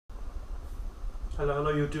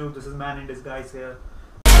Hello YouTube, this is Man in Disguise here.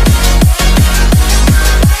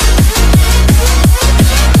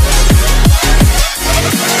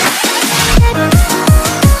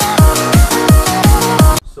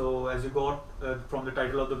 So as you got from the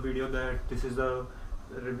title of the video, that this is a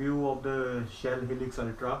review of the Shell Helix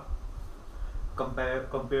Ultra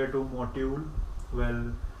compared to Motul.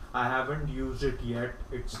 Well, I haven't used it yet.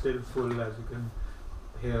 It's still full, as you can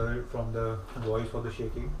hear it from the voice or the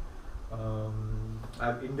shaking.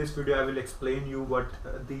 In this video I will explain you what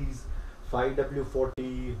these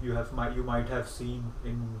 5W40 you might have seen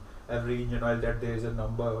in every engine oil, that there is a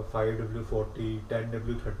number 5W40,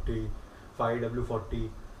 10W30, 5W40,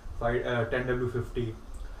 10W50.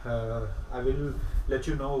 I will let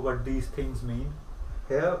you know what these things mean.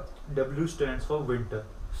 Here W stands for winter.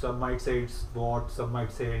 Some might say it's watt, some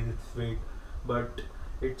might say it's weight, but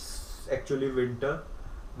it's actually winter,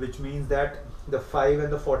 which means that the 5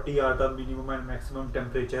 and the 40 are the minimum and maximum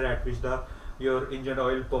temperature at which your engine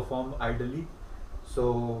oil perform idly.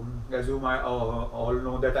 So as you might all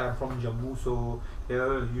know that I am from Jammu, so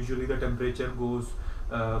here usually the temperature goes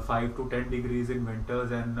 5 to 10 degrees in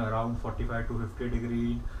winters and around 45 to 50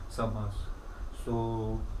 degrees in summers.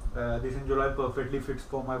 So this engine oil perfectly fits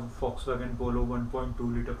for my Volkswagen Polo 1.2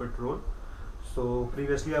 liter petrol. So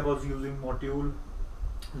previously I was using Motul.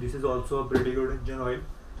 This is also a pretty good engine oil.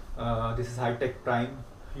 This is high-tech prime.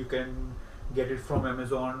 You can get it from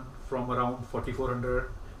Amazon from around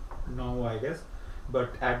 4400 now, I guess,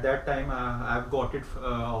 but at that time I've got it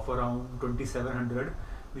of around 2700,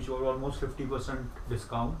 which was almost 50%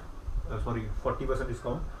 discount, sorry, 40%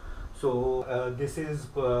 discount. So this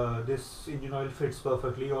engine oil fits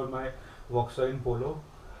perfectly on my Volkswagen Polo.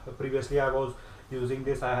 Previously I was using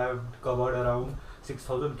this. I have covered around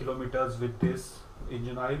 6000 kilometers with this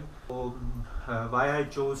engine oil. So why I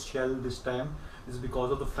chose Shell this time is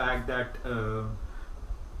because of the fact that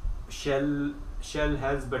Shell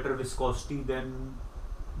has better viscosity than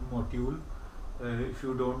Motul. If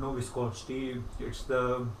you don't know viscosity, it's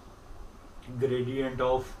the gradient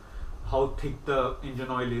of how thick the engine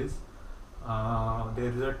oil is. There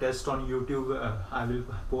is a test on YouTube. I will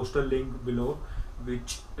post a link below,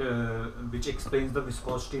 which explains the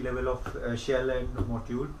viscosity level of Shell and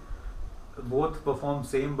Motul. Both perform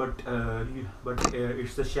same, but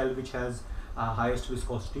it's the Shell which has highest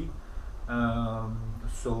viscosity.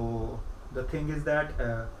 So the thing is that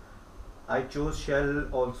I chose Shell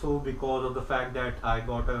also because of the fact that I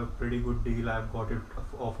got a pretty good deal. I've got it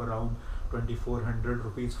of around 2400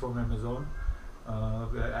 rupees from Amazon,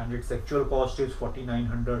 and its actual cost is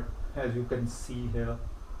 4900, as you can see here.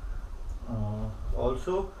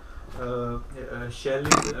 Also Shell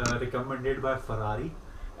is recommended by Ferrari,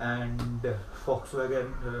 and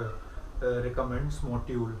Volkswagen recommends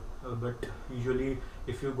Motul, but usually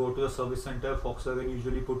if you go to the service center, Volkswagen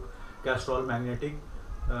usually put Castrol magnetic,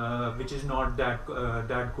 which is not that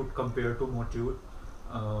good compared to Motul.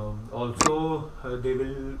 Also they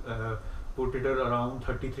will put it at around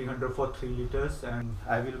 3300 for 3 liters, and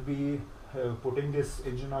I will be putting this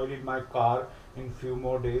engine oil in my car in few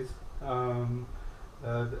more days.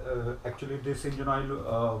 Actually this engine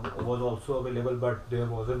oil was also available, but there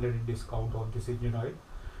wasn't any discount on this engine oil.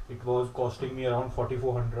 It was costing me around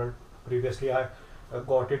 4400. Previously I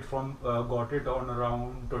got it on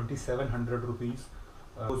around 2700 rupees.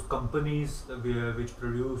 Those companies which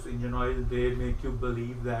produce engine oil, they make you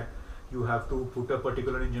believe that you have to put a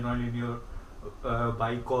particular engine oil in your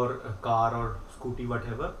bike or car or scooty,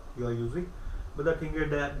 whatever you are using. But the thing is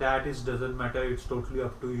that doesn't matter. It's totally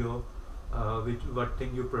up to your what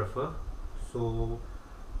thing you prefer. So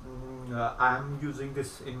I am using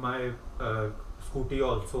this in my scooty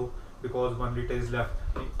also, because 1 liter is left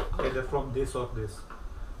either from this or this.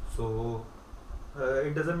 So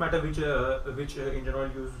it doesn't matter which engine oil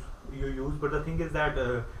you use, but the thing is that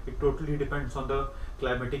it totally depends on the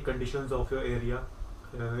climatic conditions of your area.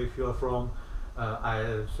 If you are from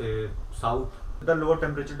I say south, the lower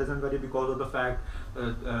temperature doesn't vary because of the fact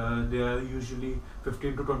they are usually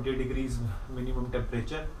 15 to 20 degrees minimum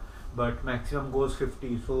temperature, but maximum goes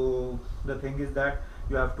 50. So the thing is that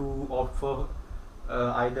you have to opt for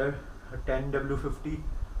either 10W50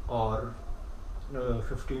 or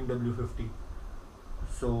 15W50.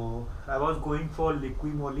 So I was going for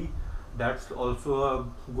liquid moly. That's also a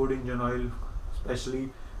good engine oil,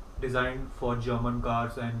 especially designed for German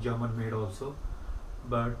cars and German made also,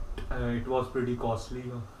 but it was pretty costly,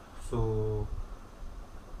 so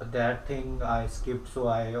that thing I skipped. So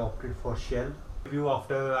I opted for Shell. Review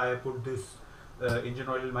after I put this engine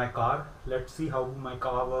oil in my car. Let's see how my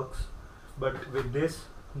car works. But with this,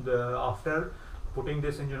 after putting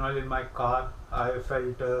this engine oil in my car, I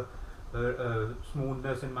felt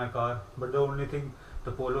smoothness in my car. But the only thing,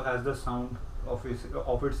 the Polo has the sound of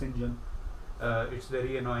its engine. It's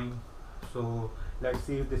very annoying. So let's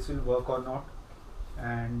see if this will work or not,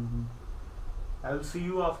 and I'll see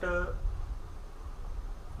you after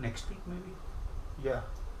next week maybe. Yeah,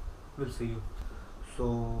 we'll see you.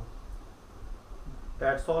 So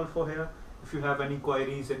that's all for here. If you have any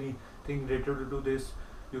queries, anything related to this,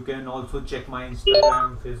 you can also check my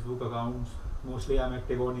Instagram, Facebook accounts. Mostly I'm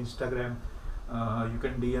active on Instagram. You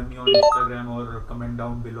can DM me on Instagram or comment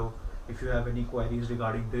down below if you have any queries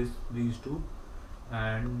regarding these two,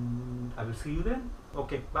 and I will see you then.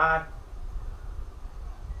 Okay, bye.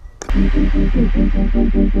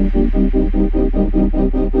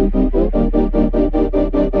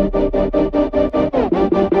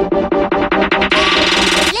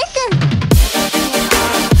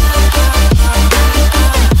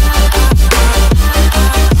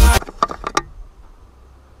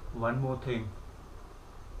 One more thing,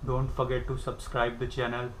 don't forget to subscribe the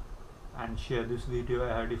channel and share this video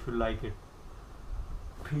ahead if you like it.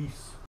 Peace.